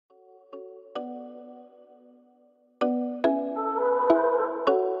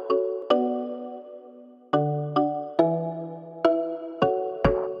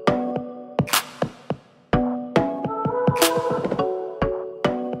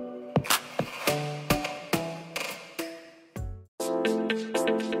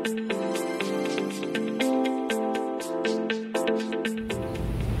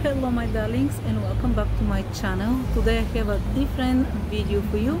Hello my darlings and welcome back to my channel. Today I have a different video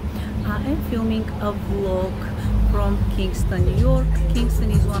for you. I am filming a vlog from Kingston, New York.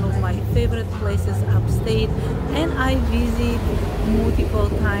 Kingston is one of my favorite places upstate and I visit multiple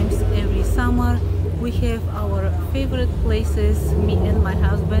times every summer. We have our favorite places, me and my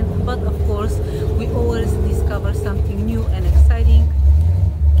husband, but of course we always discover something new and exciting.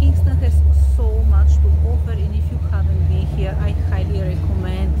 Kingston has so much to offer, and if you haven't been here, I highly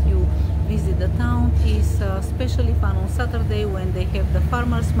recommend you visit the town. It's especially fun on Saturday when they have the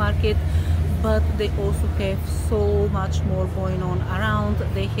farmers market, but they also have so much more going on around.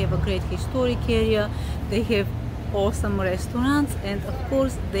 They have a great historic area, they have awesome restaurants, and of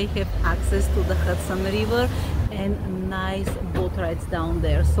course they have access to the Hudson River and nice boat rides down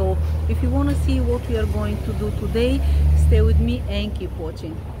there. So if you want to see what we are going to do today, stay with me and keep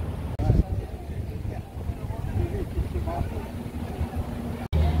watching.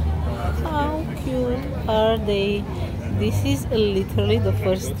 How cute are they? This is literally the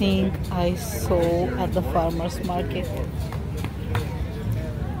first thing I saw at the farmers market.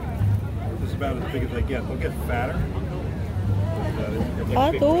 This is about as big as they get. They'll get fatter.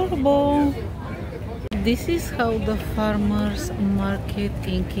 Adorable. This is how the farmers market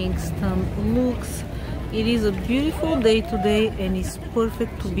in Kingston looks. It is a beautiful day today and it's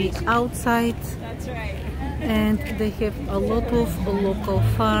perfect to be outside. And they have a lot of local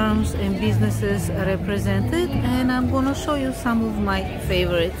farms and businesses represented, and I'm gonna show you some of my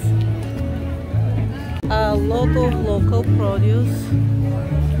favorites. A lot of local produce.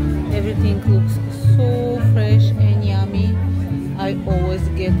 Everything looks so fresh and yummy. I always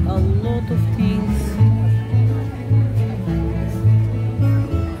get a lot of things.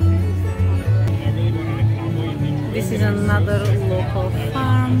 This is another local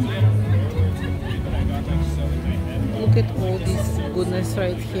farm. Look at all this goodness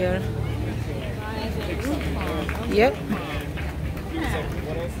right here. Yep.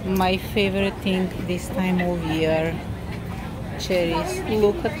 My favorite thing this time of year. Cherries.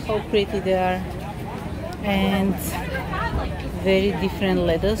 Look at how pretty they are. And very different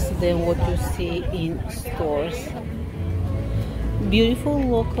lettuce than what you see in stores. Beautiful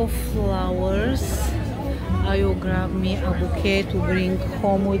local flowers. I will grab me a bouquet to bring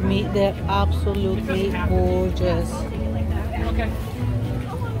home with me. They're absolutely gorgeous. Okay.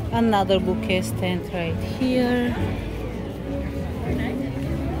 Another bouquet stand right here.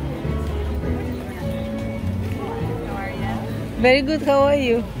 Very good, how are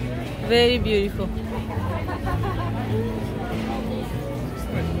you? Very beautiful.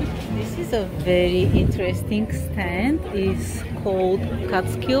 This is a very interesting stand. It's called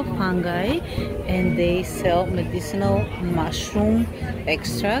Catskill Fungi and they sell medicinal mushroom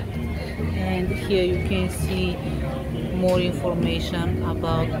extract, and here you can see more information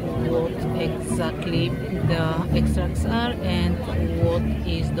about what exactly the extracts are and what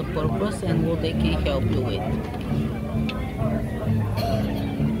is the purpose and what they can help you with.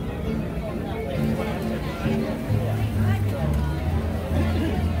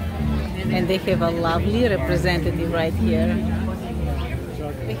 And they have a lovely representative right here.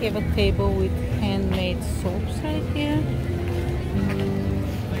 They have a table with handmade soaps right here.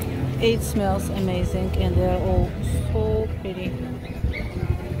 It smells amazing and they're all so pretty.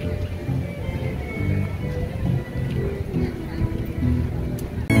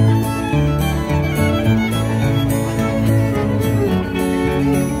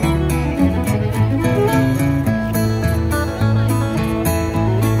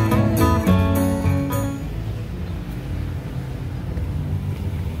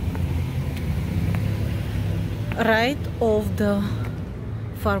 Right off the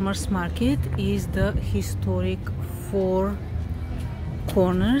farmers market is the historic Four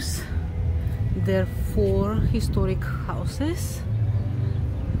Corners. There are 4 historic houses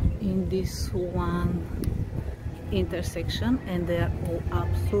in this one intersection and they are all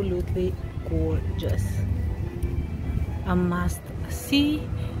absolutely gorgeous. A must see,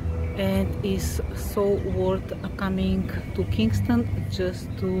 and is so worth coming to Kingston just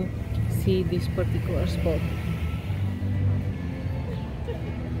to see this particular spot.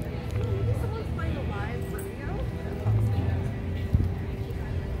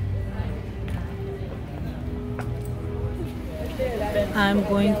 I'm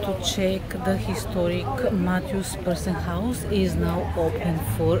going to check the historic Matthews Person House is now open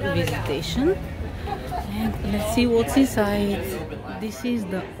for visitation, and let's see what's inside. This is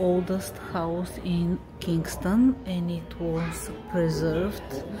the oldest house in Kingston and it was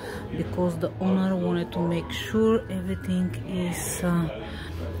preserved because the owner wanted to make sure everything is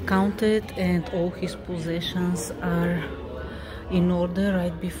counted and all his possessions are in order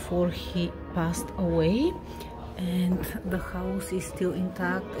right before he passed away, and the house is still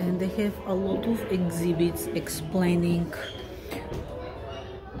intact, and they have a lot of exhibits explaining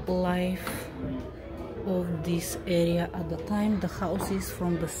life of this area at the time. The house is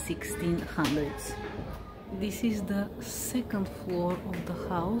from the 1600s. This is the second floor of the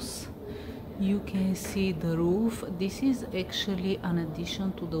house. You can see the roof. This is actually an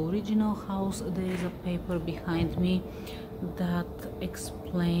addition to the original house. There is a paper behind me that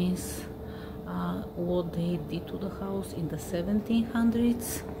explains what they did to the house in the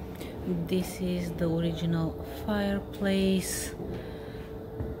 1700s. This is the original fireplace.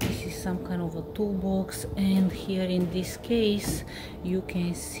 This is some kind of a toolbox, and here in this case you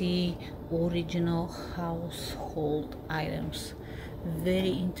can see original household items. Very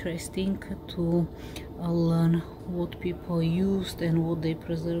interesting to learn what people used and what they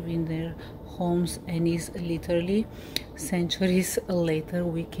preserve in their homes, and is literally centuries later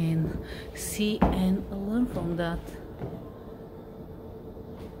we can see and learn from that.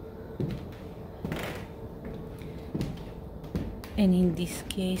 And in this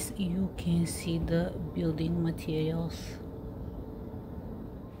case you can see the building materials.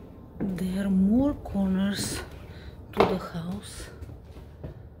 There are more corners to the house.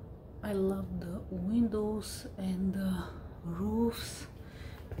 I love the windows and the roofs.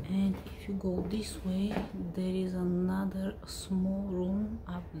 And if you go this way, there is another small room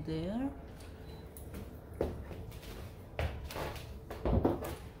up there.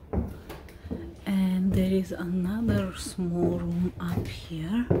 And there is another small room up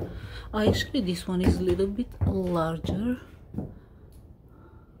here. Actually, this one is a little bit larger.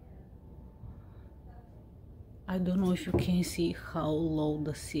 I don't know if you can see how low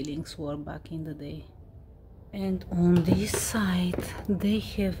the ceilings were back in the day. And on this side they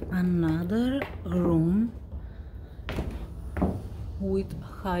have another room with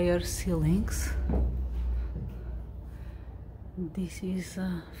higher ceilings. This is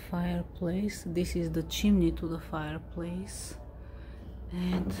a fireplace. This is the chimney to the fireplace,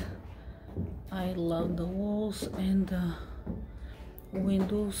 and I love the walls and the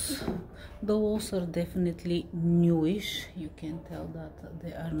windows. The walls are definitely newish. You can tell that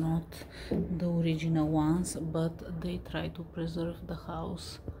they are not the original ones, but they try to preserve the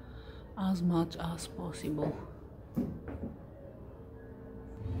house as much as possible.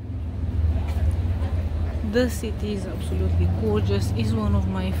 The city is absolutely gorgeous. It's one of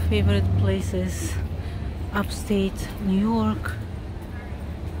my favorite places upstate New York.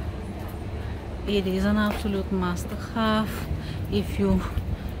 It is an absolute must-have. If you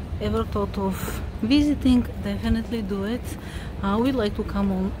ever thought of visiting, definitely do it. We like to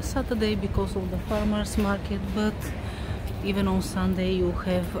come on Saturday because of the farmers market, but even on Sunday you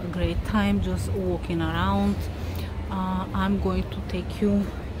have a great time just walking around. I'm going to take you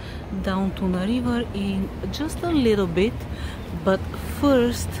down to the river in just a little bit, but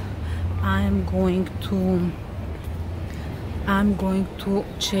first I'm going to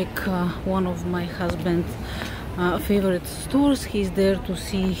check one of my husband's favorite stores. He's there to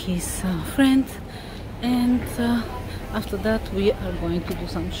see his friend, and after that we are going to do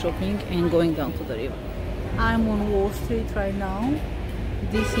some shopping and going down to the river. I'm on Wall Street right now.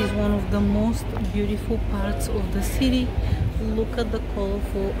 This is one of the most beautiful parts of the city. Look at the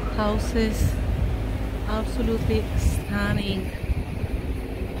colorful houses, absolutely stunning.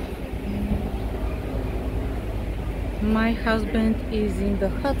 My husband is in the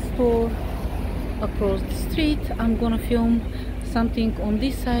hot store across the street. I'm gonna film something on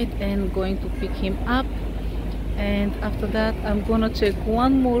this side and going to pick him up, and after that I'm gonna check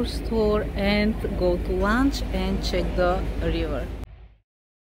one more store and go to lunch and check the river.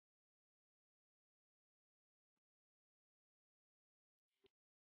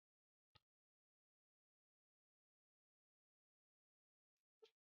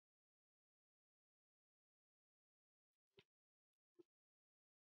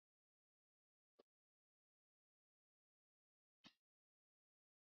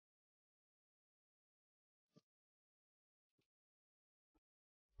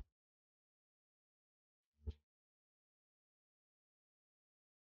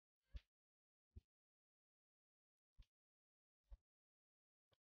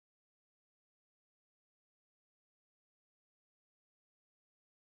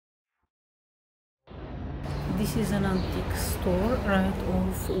 This is an antique store right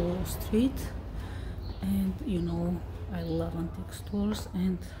off Wall Street, and you know I love antique stores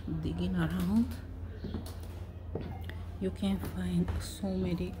and digging around. You can find so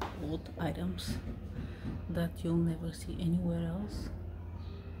many old items that you'll never see anywhere else.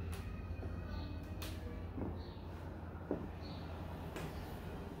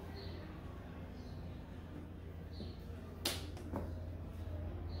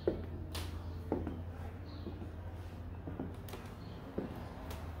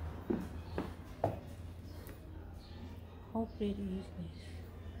 pretty is this?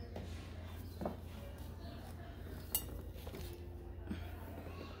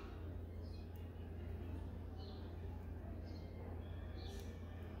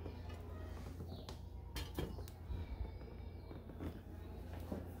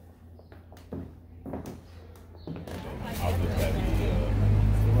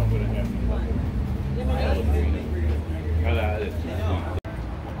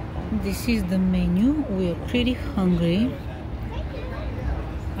 This is the menu. We are pretty hungry.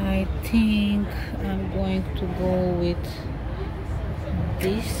 I think I'm going to go with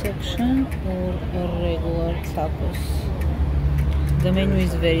this section or a regular tacos. The menu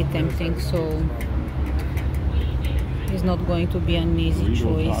is very tempting, so it's not going to be an easy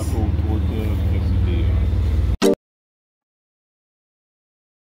choice.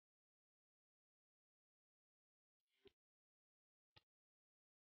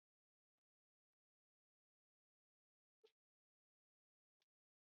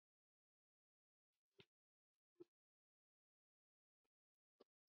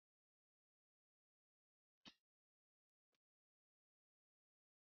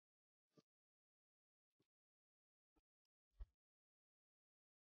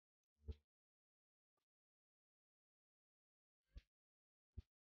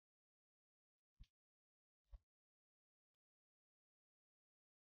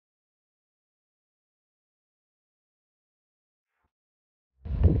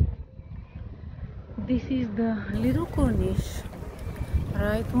 This is the little corniche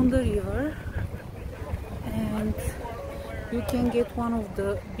right on the river, and you can get one of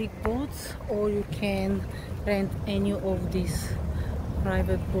the big boats or you can rent any of these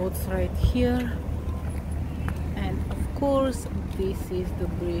private boats right here. And of course this is the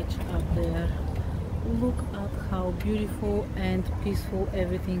bridge up there. Look at how beautiful and peaceful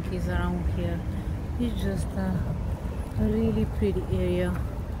everything is around here. It's just a really pretty area.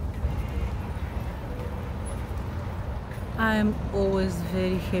 I'm always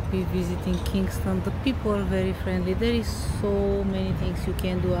very happy visiting Kingston. The people are very friendly. There is so many things you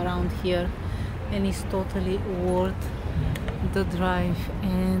can do around here, and it's totally worth the drive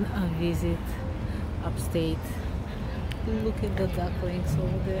and a visit upstate. Look at the ducklings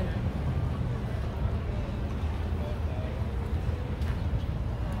over there.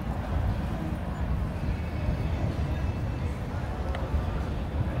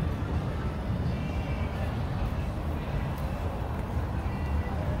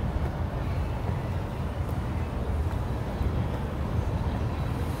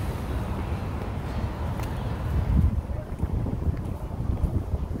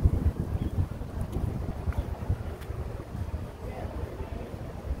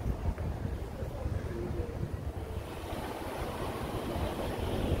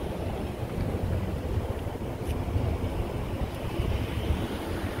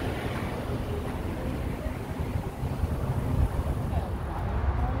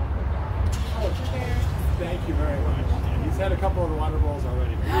 Thank you very much. And he's had a couple of the water bowls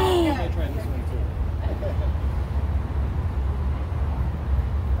already. I tried this one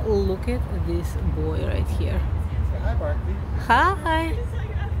too. Look at this boy right here. Say hi, Barkley. Hi!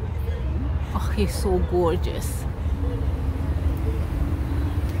 Oh, he's so gorgeous.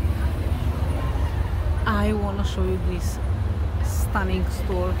 I want to show you this stunning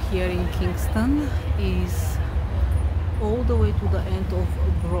store here in Kingston. Is all the way to the end of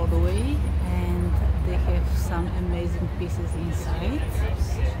Broadway, and they have some amazing pieces inside.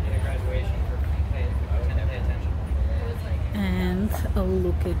 And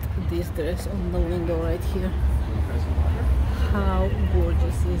look at this dress on the window right here. How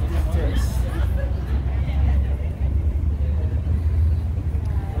gorgeous is this dress?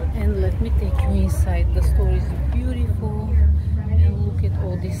 And let me take you inside. The store is beautiful, and look at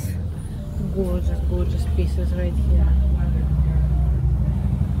all these gorgeous pieces right here.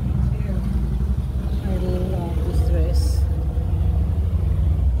 I love this dress.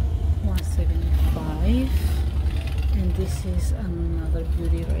 $175, and this is another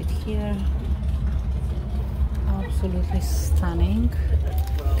beauty right here. Absolutely stunning.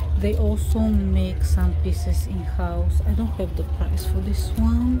 They also make some pieces in-house. I don't have the price for this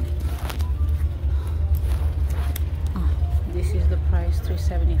one. This is the price,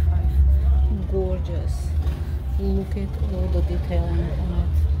 $375. Gorgeous. Look at all the detailing on it.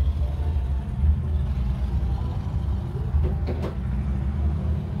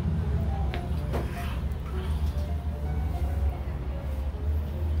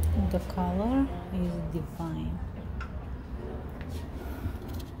 The color is divine.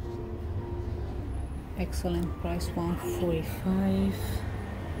 Excellent price, $145.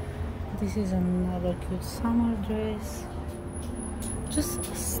 This is another cute summer dress. Just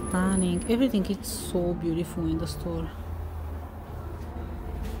stunning. Everything is so beautiful in the store.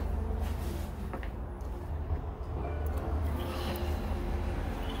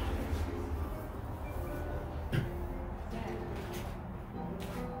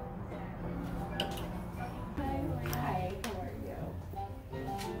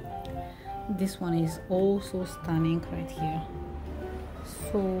 This one is also stunning right here.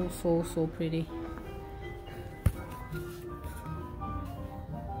 So pretty.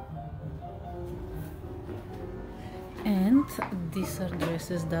 And these are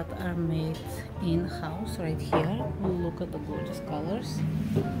dresses that are made in-house right here. Look at the gorgeous colors.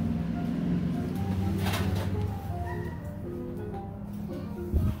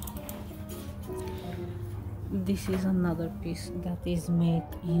 This is another piece that is made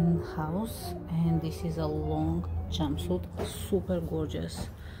in-house, and this is a long jumpsuit, super gorgeous.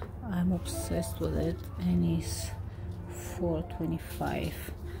 I'm obsessed with it, and it's $4.25.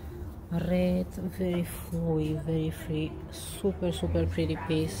 Red, very flowy, very free, super pretty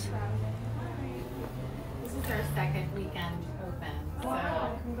piece. This is our second weekend open,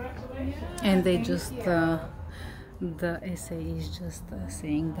 so congratulations. And they just the essay is just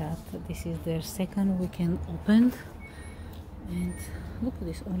saying that this is their second weekend opened. And look at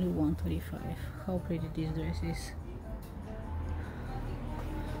this, only $135. How pretty this dress is.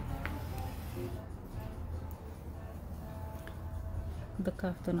 The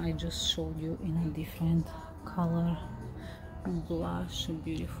kaftan I just showed you in a different color, blush,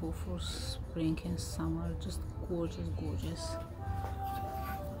 beautiful for spring and summer, just gorgeous.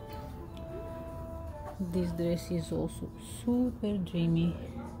 This dress is also super dreamy,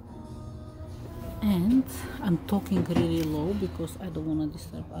 and I'm talking really low because I don't want to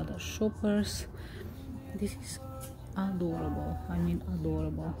disturb other shoppers. This is adorable, I mean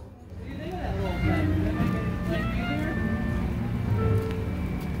adorable.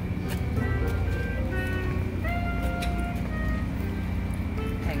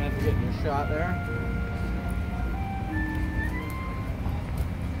 Trying not to get in your shot there.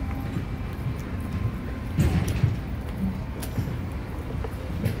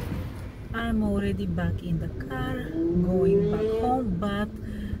 I'm already back in the car, going back home, but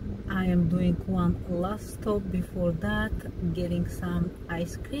I am doing one last stop before that, getting some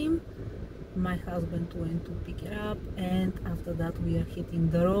ice cream. My husband went to pick it up, and after that we are hitting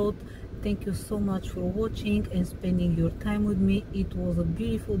the road. Thank you so much for watching and spending your time with me. It was a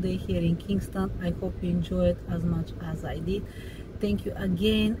beautiful day here in Kingston. I hope you enjoyed as much as I did. Thank you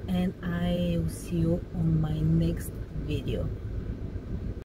again, and I will see you on my next video.